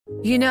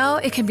You know,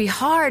 it can be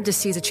hard to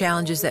see the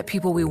challenges that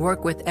people we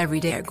work with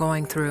every day are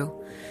going through.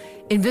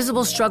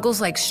 Invisible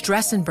struggles like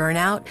stress and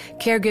burnout,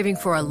 caregiving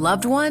for a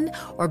loved one,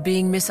 or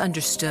being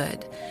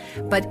misunderstood.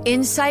 But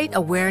insight,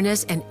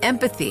 awareness, and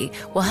empathy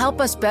will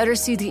help us better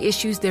see the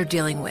issues they're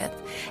dealing with.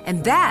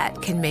 And that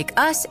can make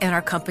us and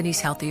our companies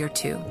healthier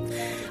too.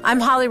 I'm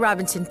Holly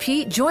Robinson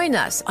Peete. Join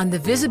us on The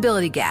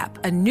Visibility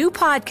Gap, a new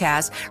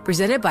podcast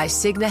presented by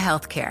Cigna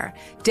Healthcare.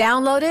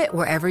 Download it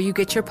wherever you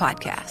get your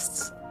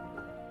podcasts.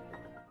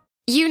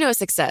 You know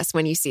success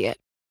when you see it.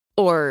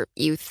 Or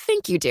you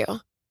think you do.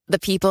 The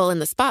people in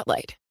the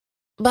spotlight.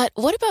 But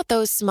what about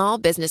those small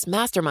business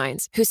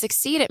masterminds who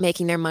succeed at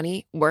making their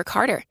money work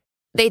harder?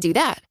 They do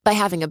that by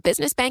having a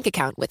business bank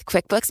account with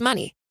QuickBooks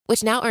Money,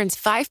 which now earns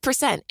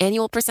 5%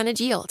 annual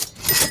percentage yield.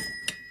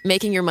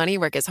 Making your money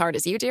work as hard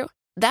as you do?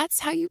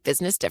 That's how you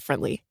business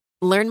differently.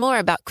 Learn more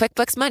about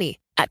QuickBooks Money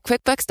at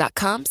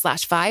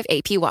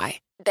quickbooks.com/5APY.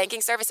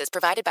 Banking services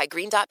provided by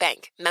Green Dot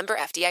Bank. Member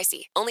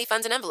FDIC. Only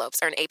funds and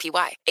envelopes earn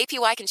APY.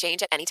 APY can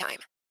change at any time.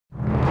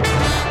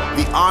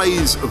 The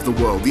eyes of the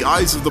world, the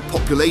eyes of the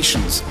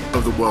populations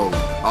of the world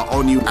are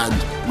on you,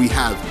 and we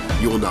have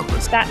your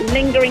numbers. That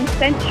lingering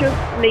sensuous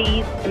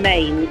sleaze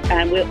remains,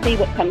 and we'll see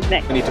what comes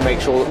next. We need to make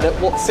sure that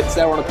what sits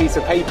there on a piece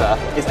of paper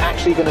is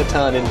actually going to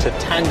turn into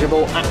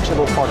tangible,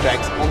 actionable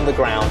projects on the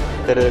ground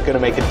that are going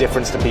to make a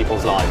difference to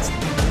people's lives.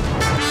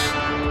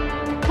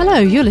 Hello,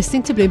 you're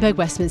listening to Bloomberg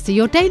Westminster,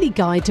 your daily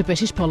guide to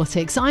British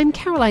politics. I'm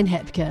Caroline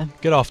Hepker.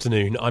 Good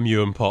afternoon, I'm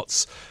Ewan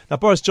Potts. Now,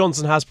 Boris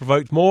Johnson has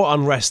provoked more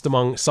unrest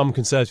among some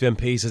Conservative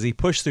MPs as he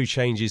pushed through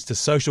changes to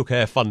social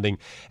care funding.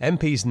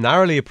 MPs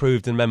narrowly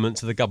approved an amendment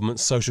to the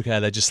government's social care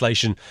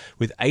legislation,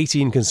 with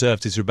 18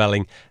 Conservatives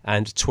rebelling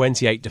and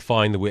 28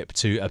 defying the whip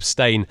to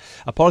abstain.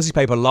 A policy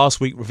paper last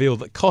week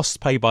revealed that costs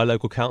paid by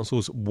local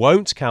councils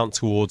won't count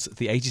towards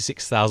the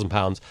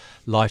 £86,000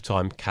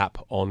 lifetime cap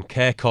on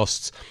care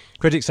costs.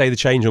 Critics say the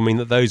change will mean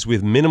that those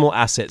with minimal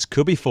assets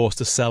could be forced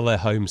to sell their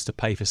homes to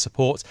pay for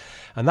support,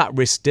 and that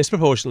risks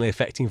disproportionately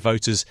affecting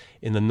voters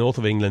in the north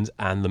of England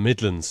and the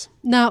Midlands.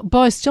 Now,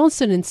 Boris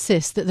Johnson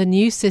insists that the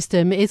new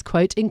system is,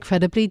 quote,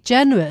 incredibly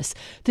generous.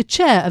 The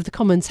chair of the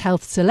Commons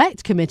Health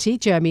Select Committee,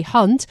 Jeremy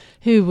Hunt,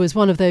 who was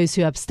one of those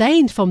who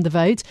abstained from the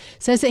vote,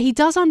 says that he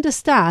does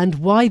understand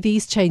why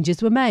these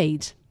changes were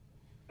made.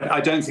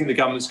 I don't think the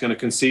government's going to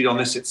concede on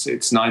this. It's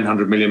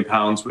 £900 million,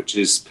 which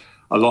is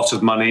a lot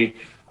of money.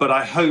 But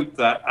I hope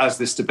that as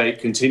this debate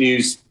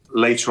continues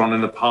later on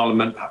in the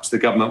Parliament, perhaps the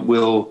government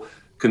will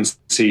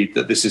concede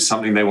that this is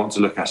something they want to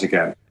look at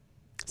again.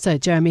 So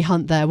Jeremy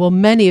Hunt there. Well,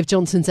 many of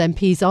Johnson's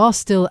MPs are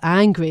still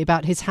angry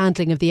about his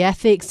handling of the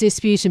ethics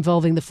dispute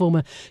involving the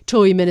former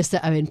Tory Minister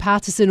Owen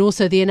Paterson.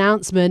 Also the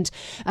announcement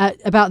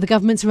about the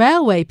government's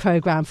railway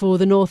programme for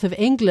the north of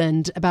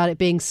England, about it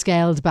being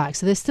scaled back.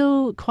 So there's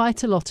still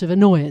quite a lot of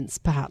annoyance,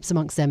 perhaps,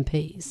 amongst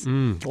MPs.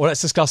 Well,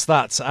 let's discuss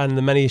that and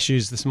the many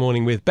issues this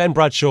morning with Ben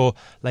Bradshaw,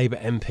 Labour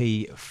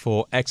MP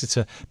for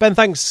Exeter. Ben,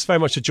 thanks very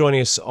much for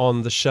joining us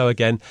on the show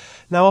again.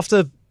 Now,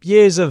 after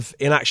years of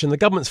inaction, the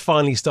government's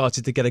finally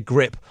started to get a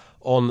grip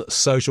on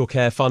social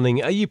care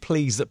funding. Are you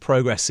pleased that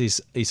progress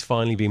is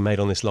finally being made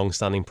on this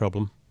long-standing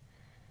problem?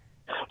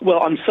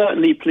 Well, I'm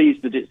certainly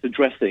pleased that it's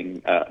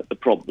addressing the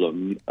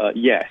problem,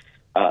 yes,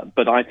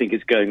 but I think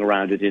it's going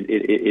around it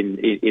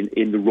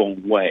in the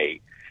wrong way.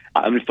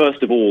 I mean,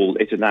 first of all,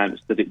 it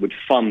announced that it would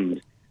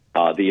fund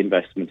the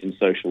investment in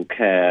social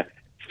care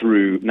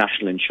through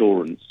national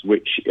insurance,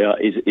 which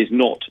is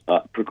not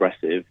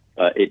progressive.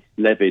 It's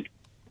levied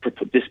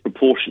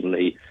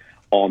disproportionately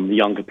on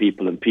younger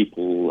people and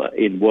people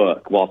in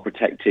work while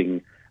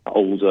protecting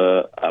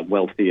older,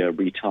 wealthier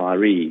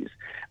retirees.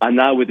 And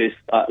now with this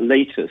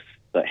latest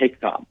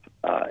hiccup,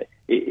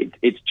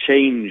 it's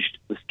changed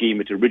the scheme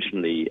it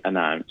originally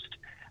announced,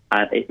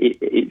 and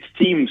it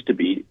seems to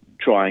be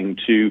trying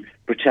to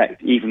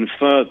protect even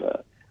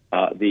further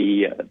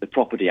the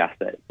property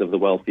assets of the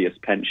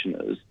wealthiest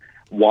pensioners,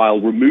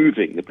 while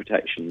removing the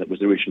protection that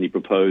was originally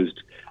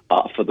proposed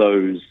for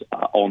those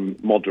on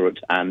moderate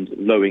and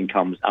low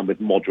incomes and with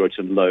moderate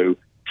and low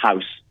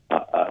house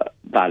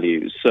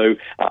values. So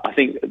I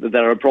think that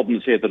there are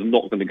problems here that are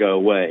not going to go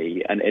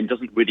away, and it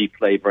doesn't really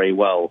play very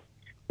well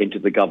into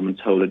the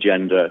government's whole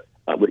agenda,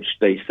 which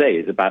they say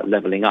is about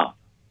levelling up.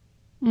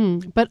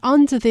 But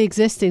under the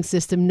existing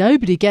system,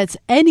 nobody gets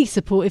any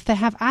support if they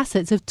have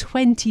assets of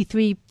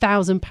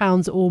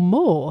 £23,000 or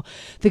more.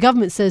 The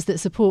government says that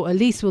support at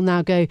least will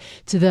now go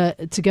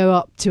go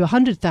up to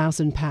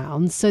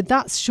 £100,000. So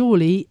that's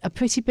surely a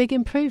pretty big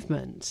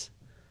improvement.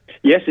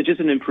 Yes, it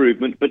is an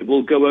improvement, but it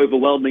will go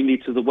overwhelmingly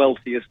to the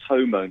wealthiest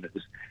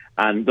homeowners.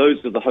 And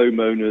those are the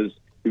homeowners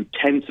who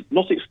tend to,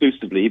 not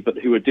exclusively, but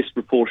who are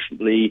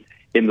disproportionately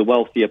in the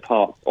wealthier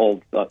parts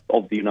of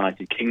the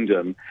United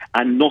Kingdom,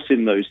 and not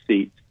in those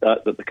seats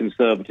that the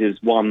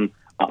Conservatives won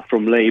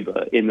from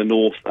Labour in the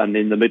North and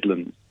in the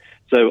Midlands.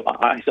 So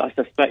I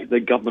suspect the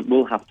government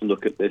will have to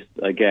look at this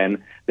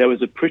again. There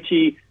was a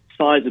pretty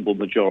sizable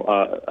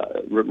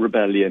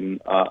rebellion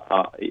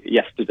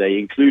yesterday,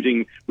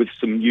 including with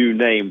some new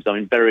names. I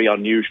mean, very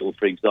unusual,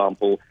 for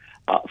example,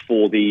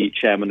 for the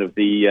chairman of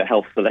the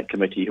Health Select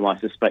Committee, who I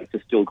suspect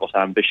has still got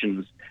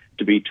ambitions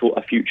to be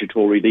a future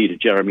Tory leader,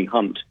 Jeremy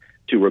Hunt,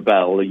 to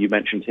rebel. You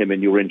mentioned him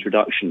in your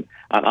introduction.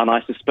 And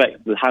I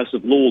suspect the House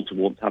of Lords will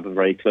want to have a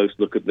very close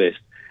look at this.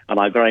 And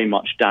I very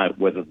much doubt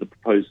whether the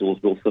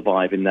proposals will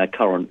survive in their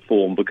current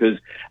form, because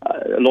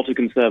a lot of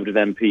Conservative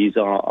MPs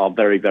are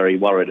very, very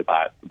worried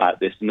about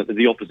this, and that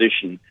the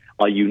opposition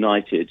are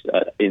united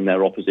in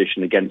their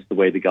opposition against the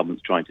way the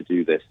government's trying to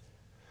do this.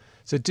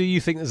 So do you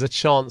think there's a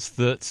chance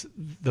that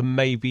there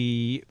may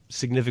be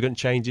significant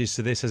changes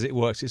to this as it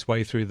works its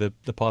way through the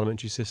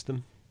parliamentary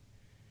system?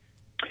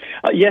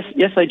 Yes,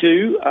 I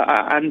do.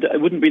 And it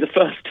wouldn't be the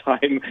first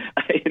time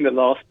in the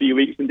last few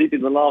weeks, indeed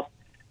in the last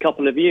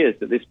couple of years,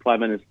 that this Prime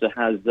Minister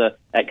has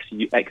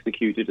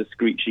executed a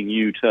screeching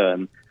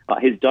U-turn.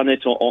 He's done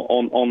it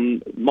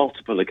on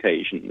multiple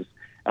occasions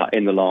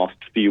in the last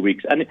few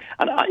weeks. And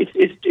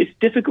it's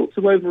difficult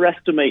to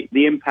overestimate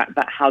the impact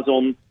that has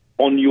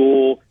on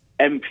your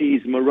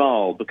MP's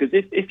morale, because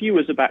if you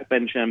as a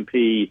backbench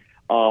MP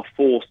are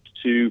forced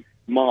to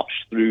march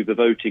through the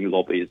voting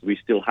lobbies, we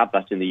still have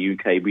that in the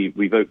UK,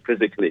 we vote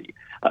physically,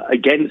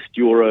 against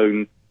your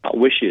own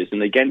wishes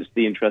and against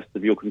the interests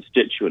of your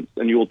constituents,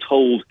 and you're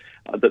told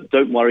that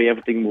don't worry,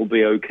 everything will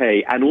be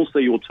okay, and also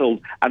you're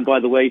told, and by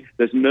the way,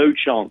 there's no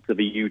chance of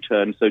a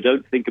U-turn, so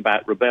don't think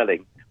about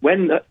rebelling.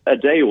 When a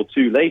day or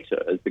two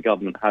later, as the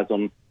government has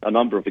on a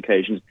number of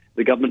occasions,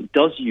 the government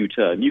does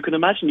U-turn, you can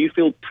imagine you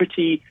feel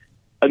pretty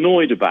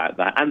annoyed about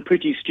that and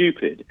pretty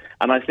stupid.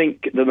 And I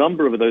think the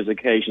number of those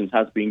occasions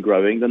has been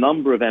growing. The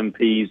number of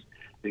MPs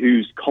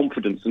whose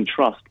confidence and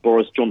trust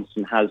Boris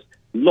Johnson has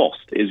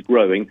lost is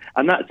growing,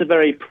 and that's a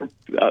very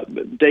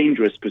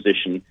dangerous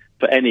position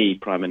for any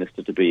Prime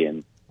Minister to be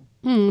in.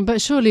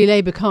 But surely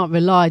Labour can't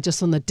rely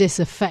just on the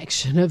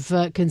disaffection of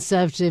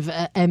Conservative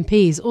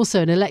MPs.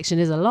 Also, an election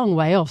is a long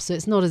way off, so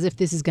it's not as if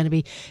this is going to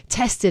be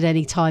tested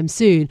anytime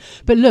soon.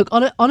 But look,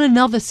 on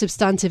another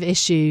substantive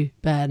issue,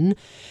 Ben,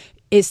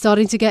 it's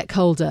starting to get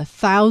colder.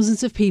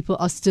 Thousands of people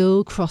are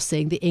still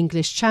crossing the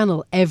English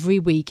Channel every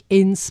week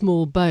in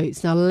small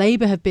boats. Now,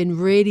 Labour have been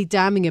really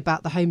damning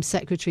about the Home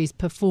Secretary's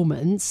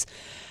performance.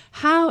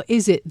 How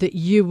is it that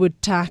you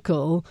would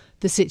tackle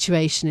the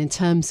situation in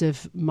terms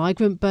of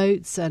migrant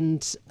boats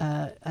and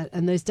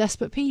those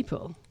desperate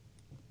people?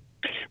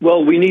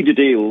 Well, we need to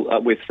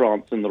deal with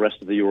France and the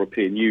rest of the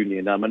European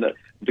Union.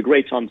 The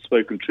great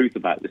unspoken truth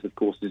about this, of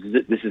course, is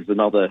that this is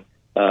another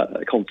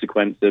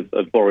consequence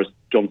of Boris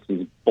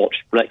Johnson's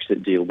botched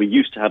Brexit deal. We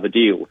used to have a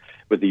deal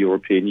with the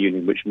European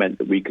Union which meant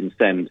that we can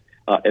send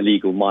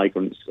illegal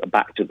migrants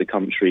back to the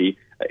country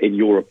in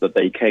Europe that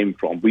they came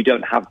from. We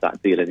don't have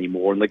that deal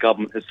anymore, and the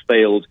government has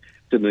failed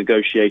to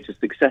negotiate a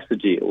successor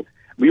deal.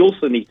 We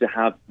also need to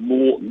have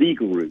more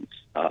legal routes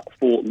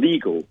for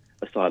legal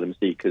asylum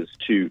seekers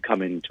to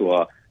come into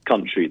our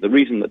country. The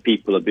reason that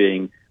people are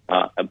being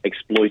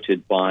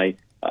exploited by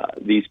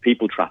these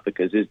people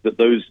traffickers is that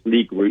those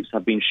legal routes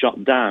have been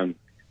shut down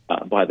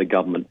by the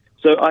government.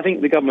 So I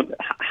think the government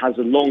has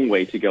a long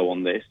way to go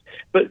on this.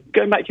 But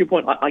going back to your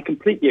point, I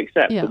completely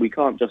accept that we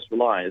can't just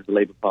rely as the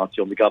Labour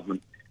Party on the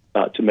government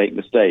to make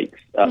mistakes.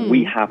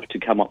 We have to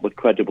come up with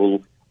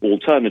credible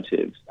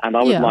alternatives. And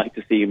I would like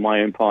to see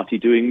my own party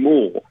doing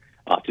more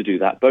to do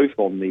that, both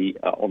on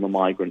the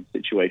migrant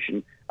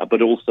situation,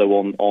 but also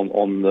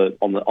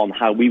on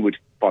how we would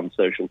fund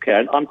social care.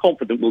 And I'm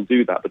confident we'll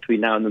do that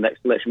between now and the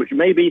next election, which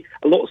may be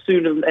a lot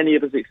sooner than any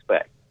of us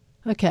expect.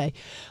 Okay.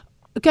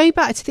 Going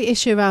back to the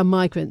issue around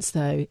migrants,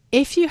 though,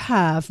 if you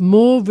have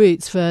more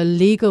routes for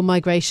legal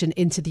migration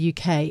into the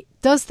UK,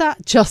 does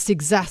that just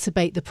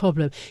exacerbate the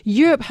problem?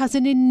 Europe has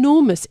an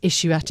enormous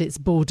issue at its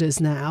borders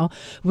now,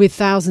 with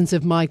thousands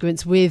of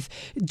migrants, with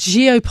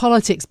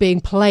geopolitics being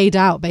played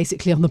out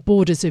basically on the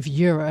borders of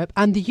Europe.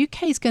 And the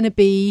UK is going to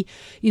be,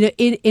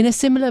 in a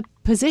similar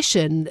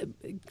position.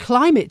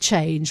 Climate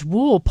change,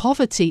 war,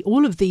 poverty,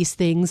 all of these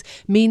things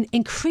mean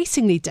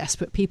increasingly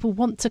desperate people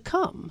want to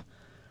come.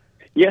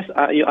 Yes,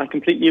 I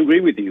completely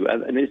agree with you.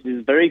 And this is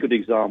a very good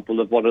example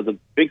of one of the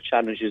big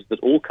challenges that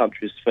all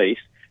countries face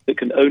that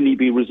can only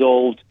be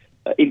resolved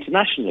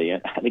internationally.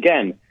 And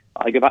again,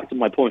 I go back to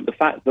my point, the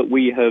fact that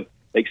we have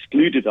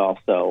excluded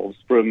ourselves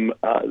from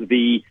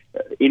the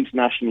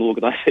international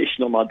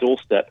organisation on our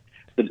doorstep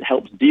that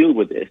helps deal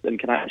with this and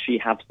can actually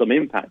have some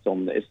impact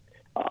on this,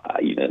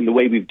 and the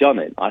way we've done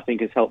it, I think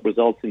has helped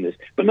result in this.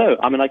 But no,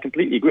 I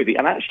completely agree with you.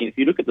 And actually, if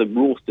you look at the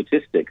raw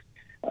statistics,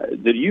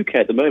 the UK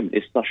at the moment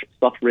is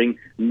suffering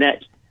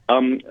net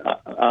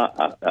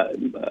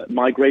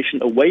migration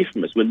away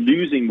from us. We're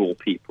losing more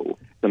people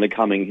than are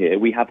coming here.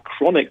 We have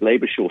chronic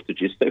labour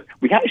shortages, so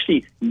we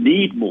actually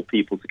need more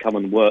people to come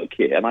and work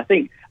here. And I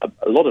think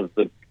a lot of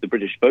the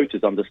British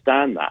voters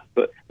understand that,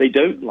 but they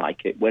don't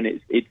like it when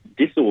it's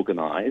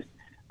disorganised,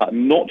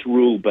 not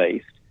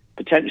rule-based,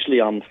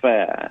 potentially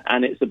unfair,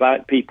 and it's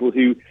about people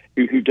who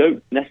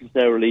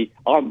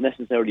aren't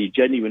necessarily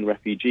genuine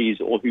refugees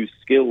or whose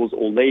skills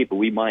or labour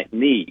we might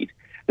need.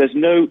 There's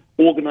no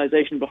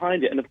organisation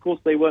behind it, and of course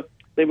they were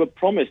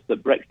promised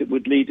that Brexit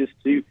would lead us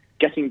to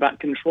getting back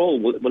control.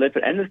 Well, if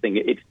anything,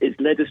 it's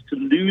led us to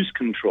lose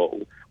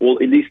control,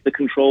 or at least the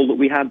control that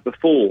we had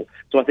before.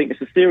 So I think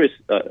it's a serious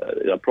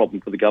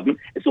problem for the government.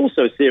 It's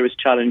also a serious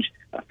challenge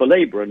for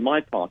Labour and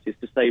my party, is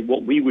to say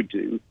what we would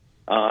do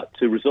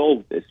to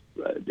resolve this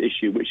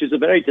issue, which is a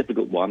very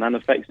difficult one and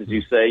affects, as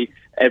you say,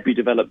 every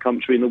developed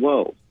country in the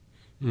world.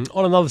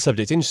 On another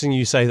subject, interesting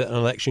you say that an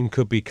election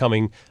could be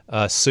coming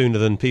sooner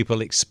than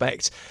people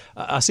expect.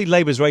 I see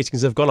Labour's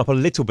ratings have gone up a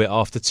little bit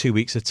after 2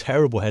 weeks of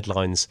terrible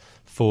headlines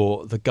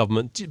for the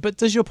government. But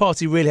does your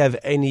party really have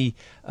any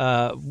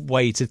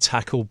way to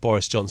tackle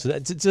Boris Johnson?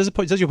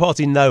 Does your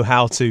party know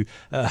how to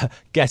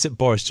get at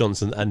Boris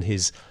Johnson and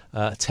his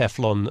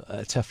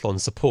Teflon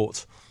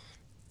support?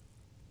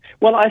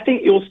 Well, I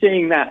think you're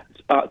seeing that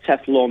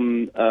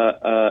Teflon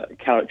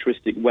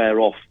characteristic wear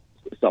off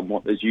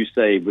somewhat, as you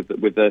say, with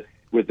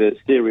the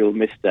serial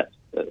missteps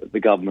the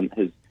government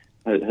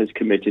has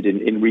committed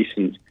in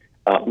recent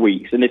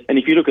weeks. And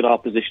if you look at our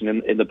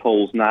position in the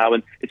polls now,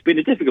 and it's been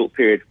a difficult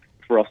period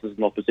for us as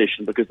an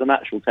opposition, because the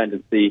natural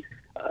tendency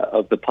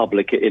of the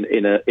public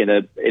in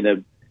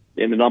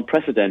an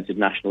unprecedented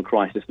national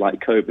crisis like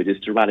COVID is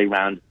to rally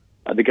around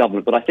the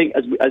government. But I think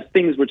as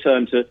things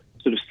return to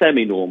sort of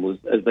semi-normal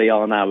as they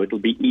are now, it'll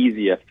be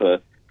easier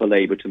for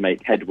Labour to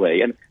make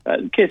headway.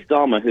 And Keir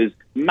Starmer has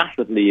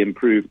massively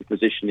improved the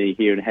position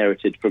he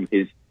inherited from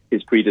his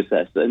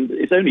predecessor. And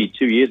it's only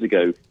 2 years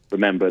ago,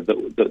 remember,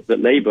 that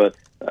Labour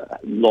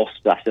lost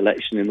that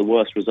election in the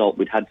worst result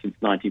we'd had since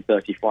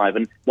 1935.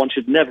 And one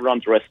should never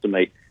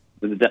underestimate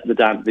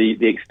the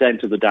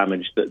extent of the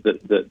damage that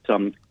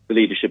the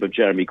leadership of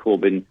Jeremy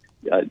Corbyn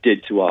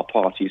did to our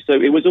party. So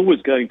it was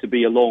always going to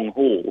be a long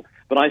haul.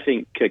 But I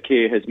think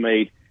Keir has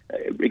made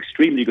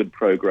extremely good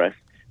progress,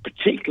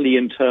 particularly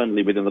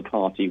internally within the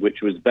party,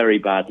 which was very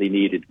badly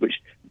needed, which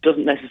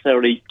doesn't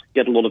necessarily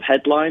get a lot of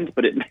headlines,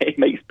 but it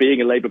makes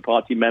being a Labour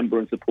Party member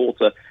and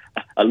supporter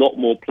a lot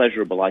more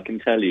pleasurable, I can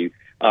tell you.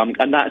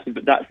 And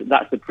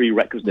that's a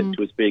prerequisite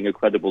to us being a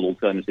credible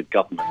alternative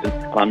government.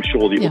 And I'm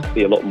sure that you'll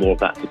see a lot more of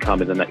that to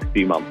come in the next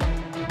few months.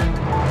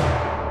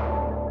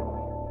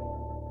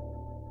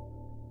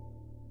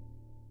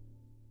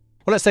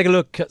 Well, let's take a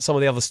look at some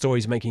of the other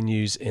stories making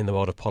news in the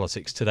world of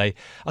politics today.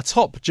 A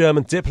top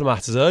German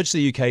diplomat has urged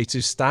the UK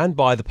to stand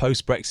by the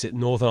post-Brexit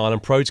Northern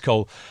Ireland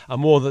Protocol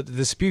and warned that the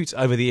dispute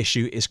over the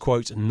issue is,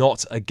 quote,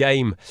 not a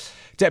game.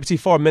 Deputy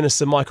Foreign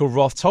Minister Michael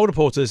Roth told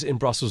reporters in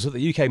Brussels that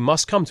the UK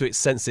must come to its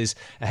senses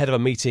ahead of a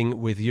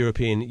meeting with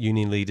European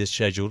Union leaders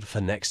scheduled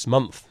for next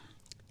month.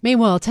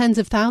 Meanwhile, tens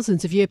of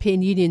thousands of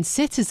European Union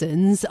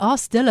citizens are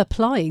still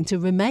applying to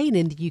remain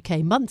in the UK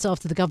months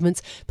after the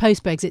government's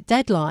post-Brexit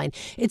deadline.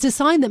 It's a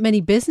sign that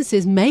many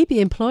businesses may be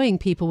employing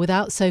people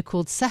without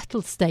so-called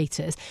settled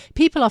status.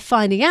 People are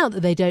finding out that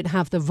they don't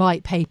have the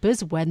right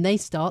papers when they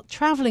start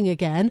travelling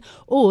again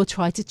or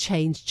try to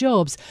change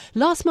jobs.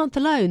 Last month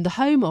alone, the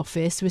Home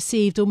Office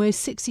received almost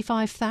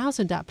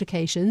 65,000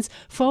 applications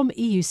from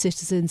EU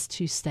citizens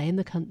to stay in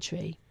the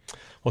country.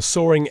 Well,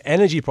 soaring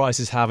energy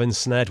prices have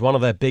ensnared one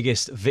of their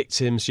biggest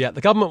victims yet.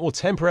 The government will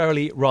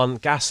temporarily run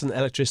gas and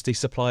electricity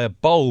supplier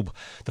Bulb,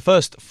 the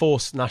first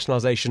forced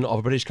nationalisation of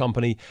a British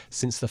company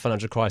since the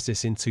financial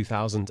crisis in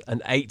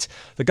 2008.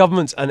 The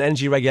government and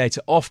energy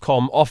regulator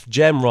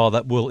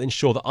Ofgem will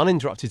ensure that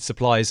uninterrupted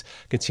supplies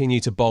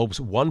continue to Bulb's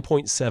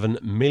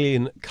 1.7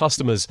 million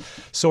customers.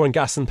 Soaring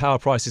gas and power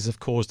prices have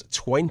caused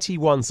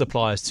 21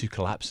 suppliers to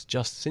collapse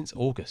just since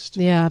August.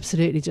 Yeah,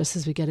 absolutely, just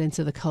as we get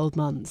into the cold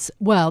months.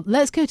 Well,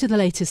 let's go to the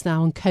latest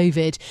now on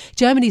COVID.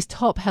 Germany's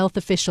top health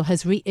official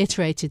has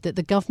reiterated that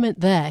the government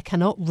there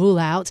cannot rule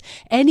out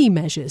any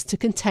measures to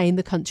contain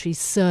the country's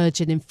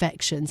surge in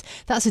infections.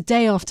 That's a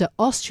day after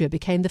Austria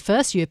became the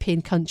first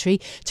European country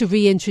to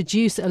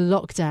reintroduce a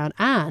lockdown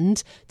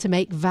and to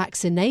make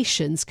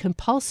vaccinations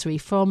compulsory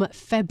from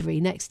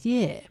February next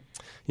year.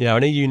 Yeah,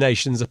 and EU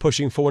nations are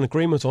pushing for an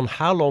agreement on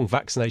how long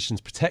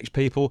vaccinations protect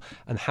people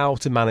and how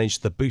to manage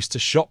the booster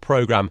shot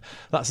programme.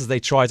 That's as they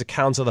try to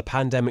counter the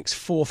pandemic's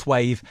fourth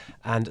wave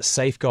and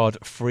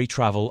safeguard free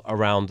travel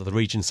around the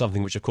region,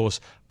 something which, of course,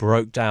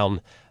 broke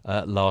down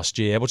last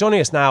year. Well, joining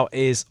us now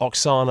is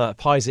Oksana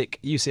Pajzik,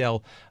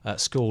 UCL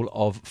School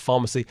of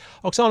Pharmacy.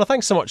 Oksana,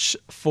 thanks so much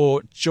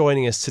for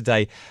joining us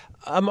today.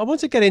 I want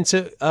to get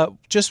into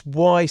just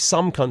why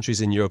some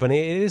countries in Europe, and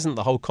it isn't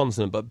the whole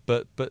continent,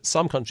 but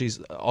some countries,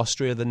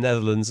 Austria, the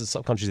Netherlands, and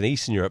some countries in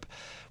Eastern Europe,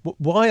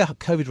 why are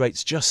COVID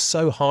rates just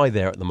so high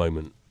there at the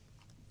moment?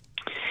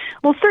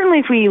 Well, certainly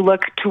if we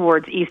look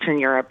towards Eastern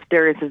Europe,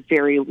 there is a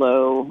very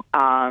low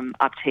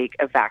uptake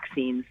of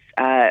vaccines,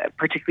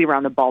 particularly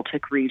around the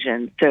Baltic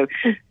region. So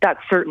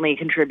that's certainly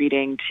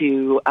contributing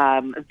to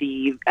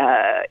the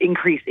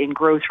increase in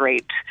growth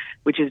rate,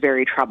 which is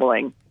very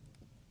troubling.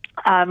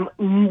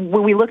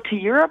 When we look to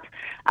Europe,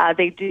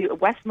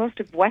 most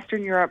of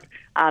Western Europe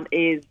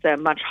is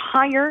much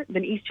higher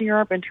than Eastern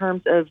Europe in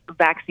terms of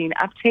vaccine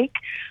uptake.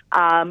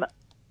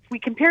 If we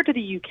compare to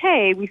the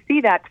UK, we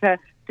see that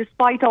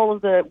despite all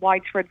of the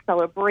widespread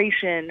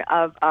celebration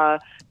of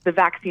the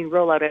vaccine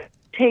rollout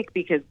uptake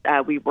because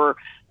we were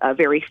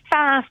very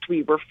fast.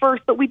 We were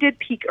first, but we did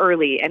peak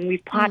early, and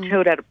we've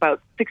plateaued at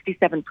about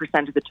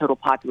 67% of the total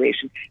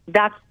population.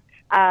 That's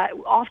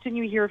often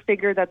you hear a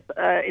figure that's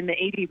in the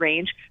 80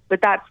 range,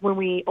 but that's when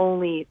we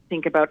only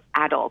think about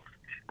adults.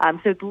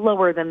 So it's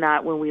lower than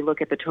that when we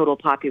look at the total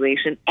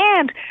population.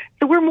 And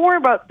so we're more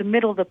about the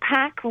middle of the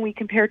pack when we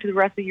compare to the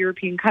rest of the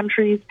European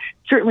countries,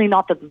 certainly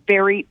not the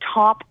very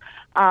top,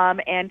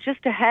 and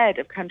just ahead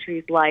of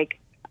countries like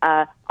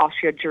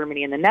Austria,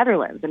 Germany, and the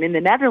Netherlands. And in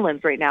the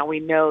Netherlands right now, we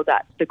know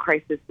that the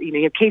crisis,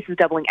 you have cases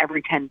doubling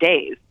every 10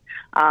 days.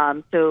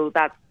 So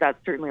that's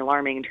certainly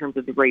alarming in terms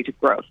of the rate of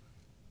growth.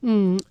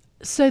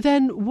 So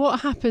then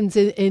what happens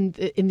in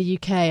the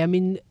UK? I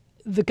mean,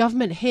 the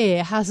government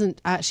here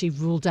hasn't actually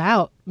ruled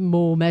out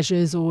more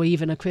measures or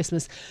even a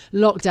Christmas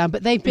lockdown,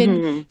 but they've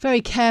been very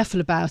careful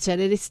about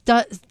it. And it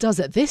does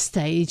at this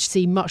stage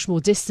seem much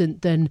more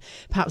distant than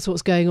perhaps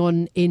what's going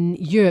on in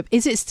Europe.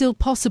 Is it still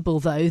possible,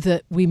 though,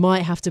 that we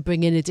might have to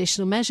bring in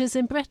additional measures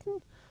in Britain?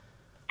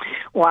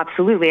 Well,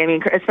 absolutely. I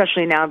mean,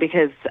 especially now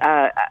because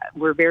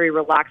we're very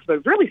relaxed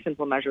about really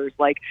simple measures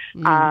like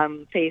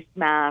face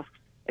masks,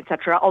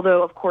 etc.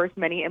 Although, of course,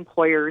 many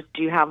employers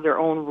do have their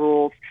own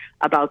rules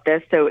about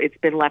this, so it's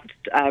been left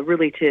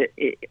really to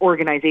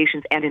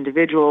organizations and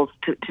individuals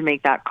to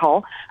make that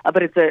call.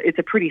 But it's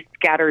a pretty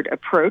scattered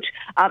approach,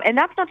 and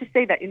that's not to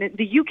say that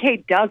the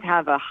UK does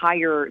have a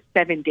higher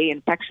 7-day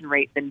infection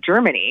rate than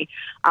Germany.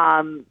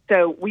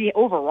 So we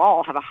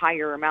overall have a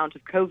higher amount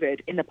of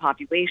COVID in the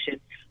population.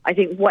 I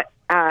think what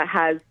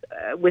has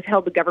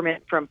withheld the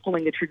government from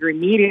pulling the trigger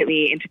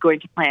immediately into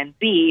going to Plan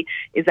B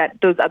is that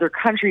those other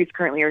countries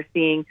currently are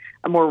seeing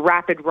a more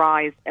rapid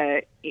rise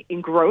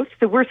in growth.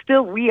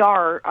 So we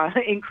are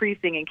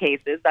increasing in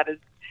cases. That is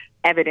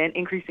evident,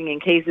 increasing in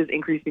cases,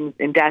 increasing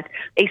in death,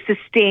 a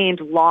sustained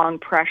long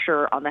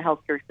pressure on the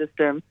healthcare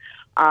system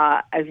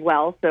as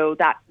well. So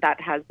that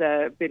has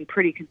been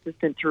pretty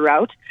consistent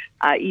throughout.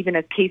 Even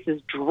as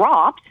cases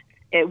dropped,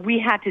 we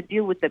had to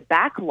deal with the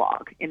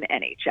backlog in the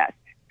NHS.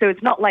 So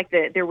it's not like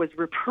there was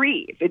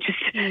reprieve. It just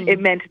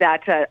it meant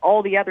that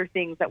all the other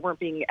things that weren't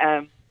being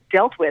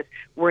dealt with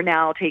were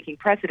now taking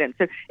precedence.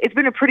 So it's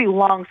been a pretty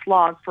long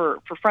slog for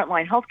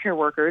frontline healthcare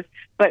workers.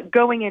 But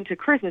going into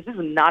Christmas, this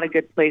is not a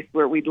good place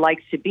where we'd like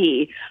to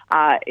be.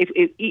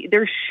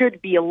 There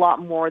should be a lot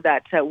more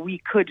that we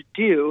could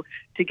do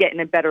to get in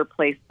a better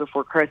place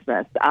before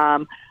Christmas.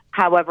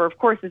 However, of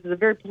course, this is a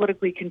very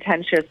politically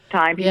contentious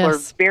time. People are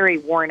very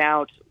worn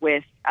out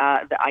with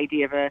the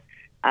idea of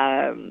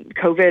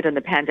COVID and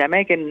the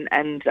pandemic, and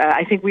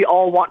I think we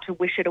all want to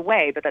wish it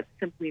away, but that's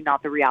simply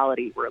not the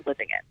reality we're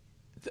living in.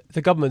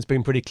 The government's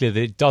been pretty clear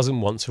that it doesn't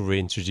want to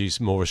reintroduce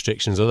more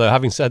restrictions, although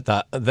having said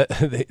that,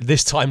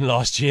 this time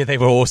last year they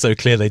were also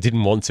clear they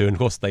didn't want to, and of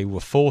course they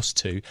were forced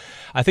to.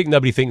 I think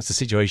nobody thinks the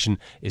situation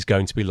is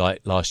going to be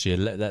like last year.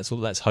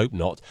 Let's hope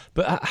not.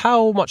 But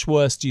how much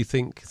worse do you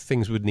think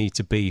things would need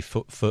to be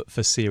for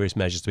serious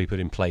measures to be put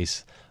in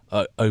place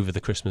over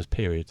the Christmas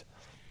period?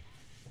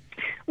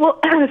 Well,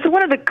 so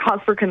one of the cause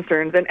for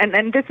concerns,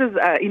 and this is,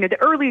 the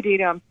early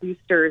data on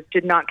boosters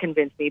did not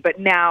convince me, but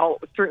now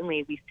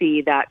certainly we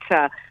see that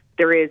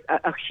there is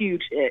a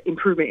huge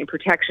improvement in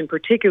protection,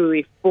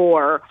 particularly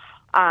for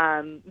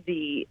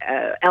the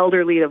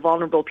elderly, the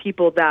vulnerable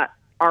people that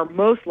are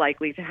most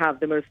likely to have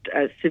the most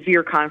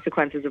severe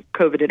consequences of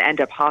COVID and end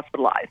up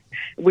hospitalized,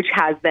 which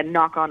has then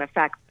knock-on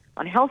effects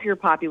on healthier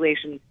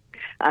populations.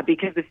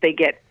 Because if they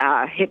get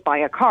hit by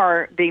a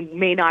car, they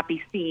may not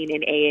be seen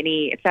in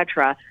A&E, et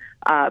cetera,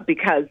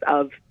 because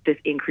of this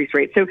increased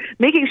rate. So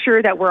making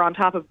sure that we're on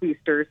top of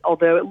boosters,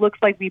 although it looks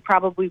like we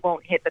probably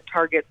won't hit the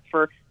targets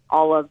for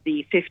all of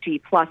the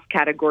 50-plus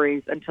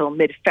categories until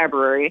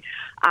mid-February.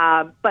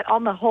 But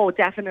on the whole,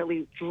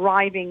 definitely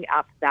driving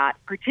up that,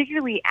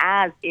 particularly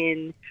as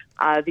in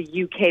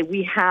the UK,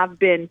 we have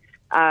been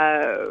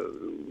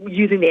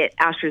using the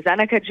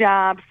AstraZeneca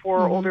jab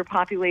for older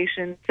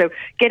populations. So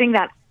getting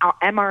that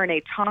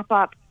mRNA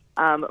top-up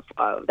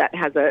that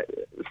has a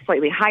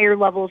slightly higher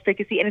level of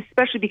efficacy, and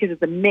especially because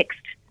it's a mixed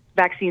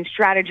vaccine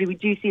strategy, we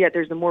do see that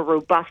there's a more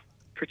robust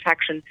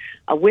protection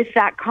with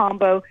that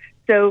combo.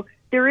 So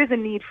there is a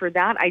need for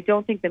that. I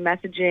don't think the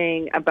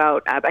messaging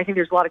about, I think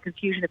there's a lot of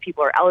confusion if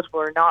people are eligible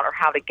or not or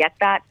how to get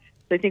that.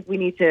 So I think we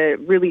need to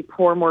really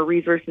pour more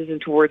resources in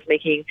towards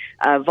making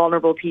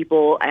vulnerable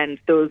people and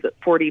those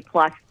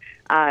 40-plus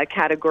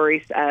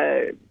categories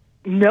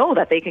know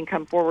that they can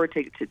come forward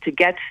to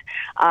get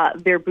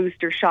their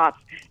booster shots.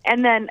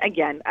 And then,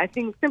 again, I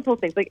think simple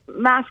things like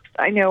masks,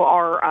 I know,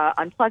 are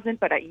unpleasant,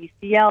 but at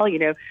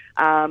UCL,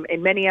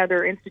 in many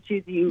other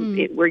institutes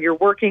where you're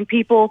working,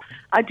 people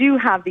do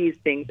have these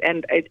things.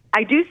 And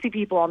I do see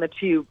people on the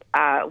tube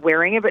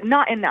wearing it, but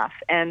not enough.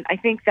 And I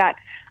think that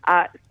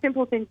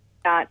simple things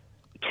that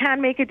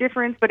can make a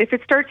difference, but if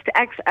it starts to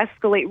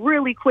escalate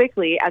really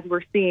quickly, as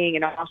we're seeing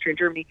in Austria and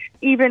Germany,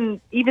 even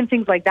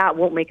things like that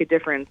won't make a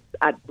difference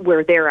at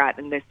where they're at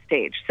in this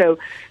stage. So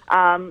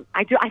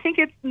I think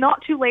it's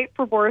not too late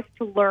for Boris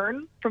to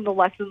learn from the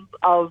lessons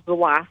of the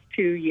last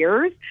 2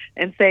 years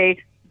and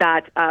say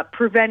that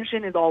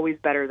prevention is always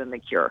better than the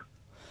cure.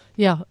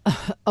 Yeah.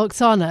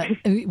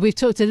 Oksana, we've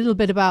talked a little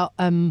bit about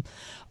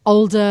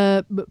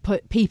older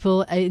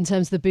people in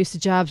terms of the booster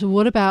jabs.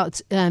 What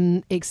about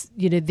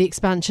the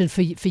expansion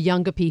for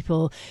younger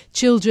people?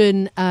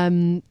 Children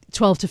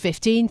 12 to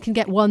 15 can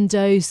get one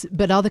dose,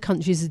 but other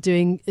countries are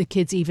doing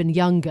kids even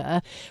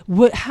younger.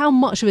 How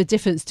much of a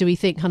difference do we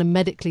think kind of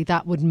medically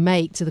that would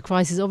make to the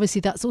crisis?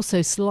 Obviously, that's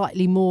also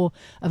slightly more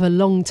of a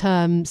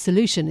long-term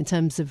solution in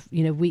terms of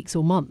weeks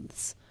or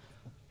months.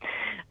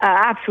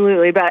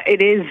 Absolutely, but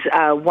it is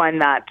one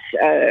that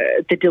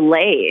the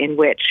delay in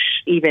which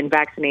even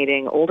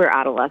vaccinating older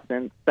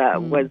adolescents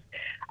was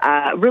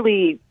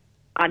really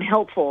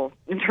unhelpful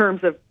in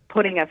terms of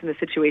putting us in the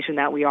situation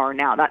that we are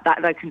now.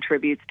 That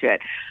contributes to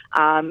it.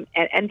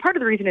 And part of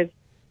the reason is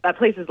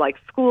places like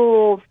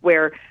schools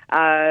where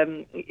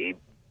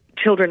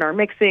children are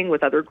mixing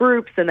with other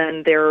groups and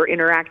then they're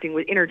interacting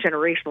with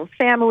intergenerational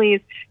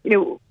families.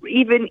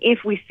 Even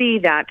if we see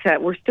that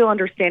we're still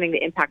understanding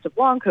the impact of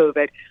long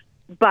COVID,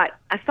 but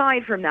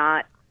aside from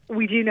that,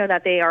 we do know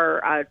that they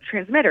are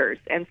transmitters.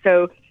 And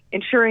so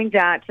ensuring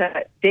that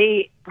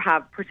they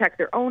protect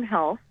their own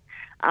health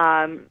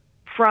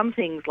from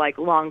things like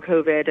long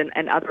COVID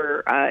and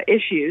other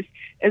issues,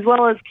 as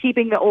well as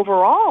keeping the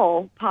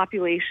overall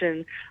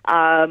population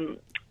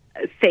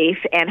safe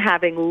and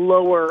having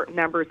lower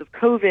numbers of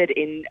COVID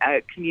in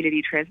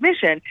community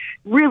transmission,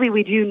 really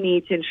we do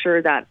need to ensure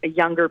that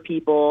younger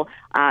people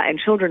and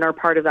children are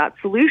part of that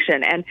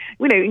solution. And,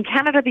 in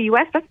Canada, the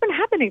U.S., that's been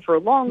happening for a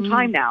long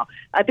time now.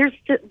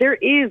 There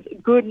is a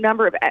good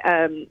number of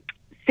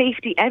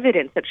safety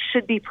evidence that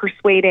should be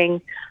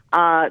persuading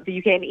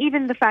the UK, and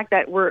even the fact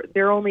that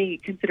they're only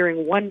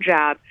considering one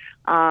jab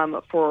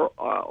for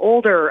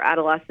older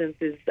adolescents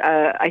is,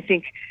 I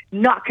think,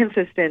 not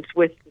consistent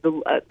with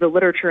the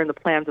literature and the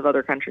plans of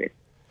other countries.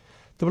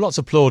 There were lots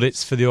of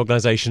plaudits for the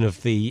organisation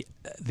of the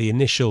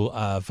initial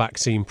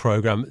vaccine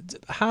programme.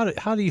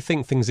 How do you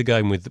think things are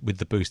going with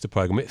the booster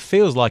programme? It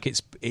feels like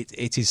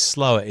it is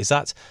slower. Is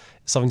that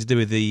something to do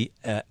with the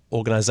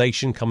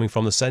organisation coming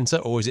from the centre,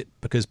 or is it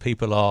because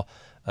people are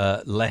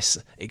less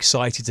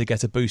excited to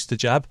get a booster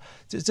jab?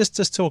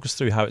 Just talk us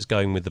through how it's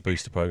going with the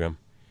booster programme.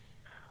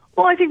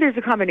 Well, I think there's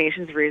a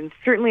combination of reasons.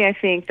 Certainly, I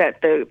think that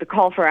the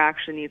call for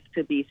action needs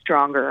to be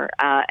stronger,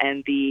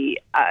 and the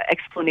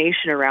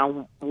explanation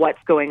around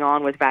what's going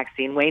on with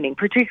vaccine waning,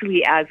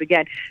 particularly as,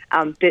 again,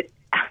 that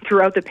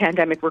throughout the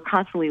pandemic, we're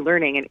constantly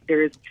learning, and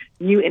there's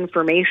new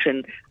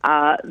information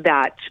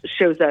that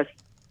shows us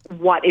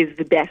what is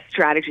the best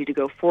strategy to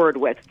go forward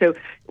with. So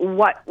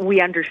what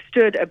we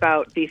understood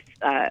about this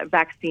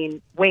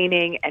vaccine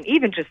waning, and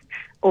even just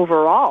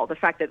overall, the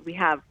fact that we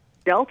have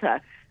Delta,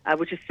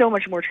 which is so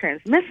much more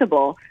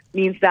transmissible,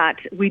 means that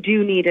we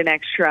do need an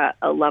extra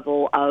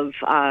level of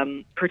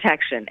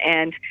protection.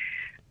 And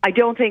I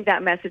don't think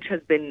that message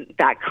has been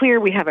that clear.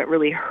 We haven't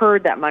really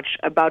heard that much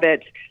about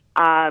it.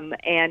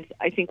 And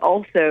I think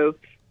also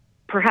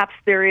perhaps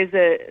there is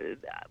a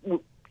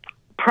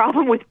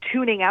problem with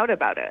tuning out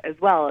about it as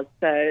well,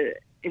 as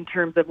in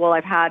terms of, well,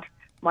 I've had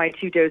my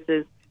 2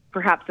 doses,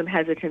 perhaps some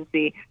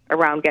hesitancy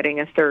around getting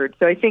a third.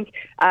 So I think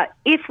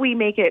if we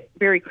make it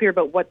very clear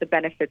about what the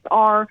benefits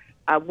are,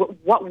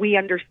 what we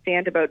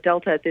understand about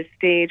Delta at this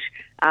stage,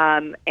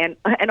 and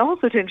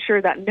also to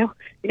ensure that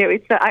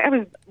I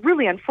was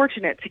really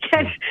unfortunate to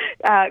get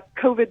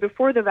COVID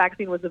before the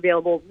vaccine was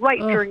available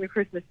during the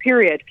Christmas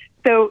period.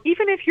 So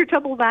even if you're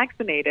double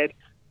vaccinated,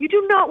 you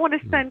do not want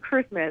to spend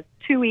Christmas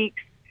 2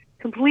 weeks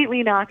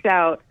completely knocked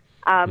out.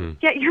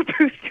 Get your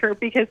booster,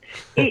 because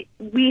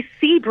we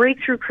see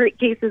breakthrough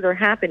cases are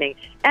happening,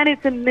 and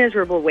it's a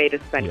miserable way to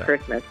spend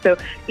Christmas. So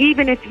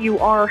even if you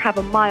have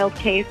a mild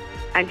case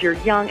and you're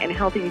young and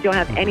healthy, you don't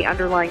have any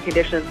underlying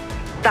conditions,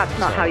 that's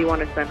not how you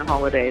want to spend the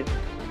holidays.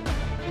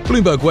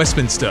 Bloomberg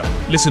Westminster.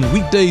 Listen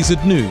weekdays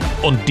at noon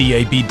on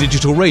DAB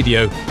Digital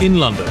Radio in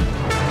London.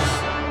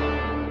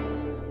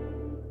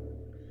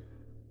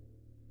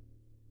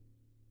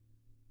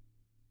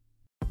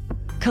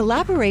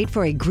 Collaborate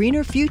for a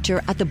greener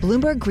future at the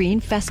Bloomberg Green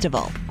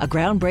Festival, a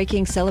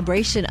groundbreaking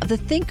celebration of the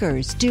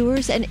thinkers,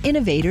 doers, and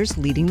innovators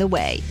leading the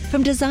way.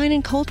 From design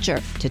and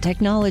culture to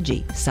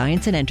technology,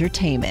 science, and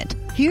entertainment.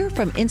 Hear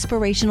from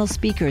inspirational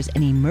speakers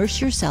and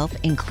immerse yourself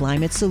in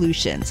climate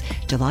solutions.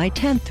 July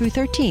 10th through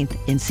 13th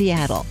in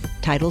Seattle.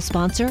 Title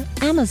sponsor,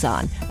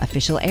 Amazon.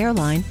 Official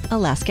airline,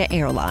 Alaska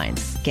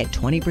Airlines. Get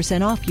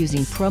 20% off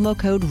using promo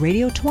code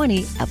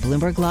Radio20 at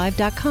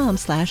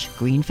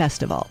BloombergLive.com/Green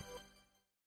Festival.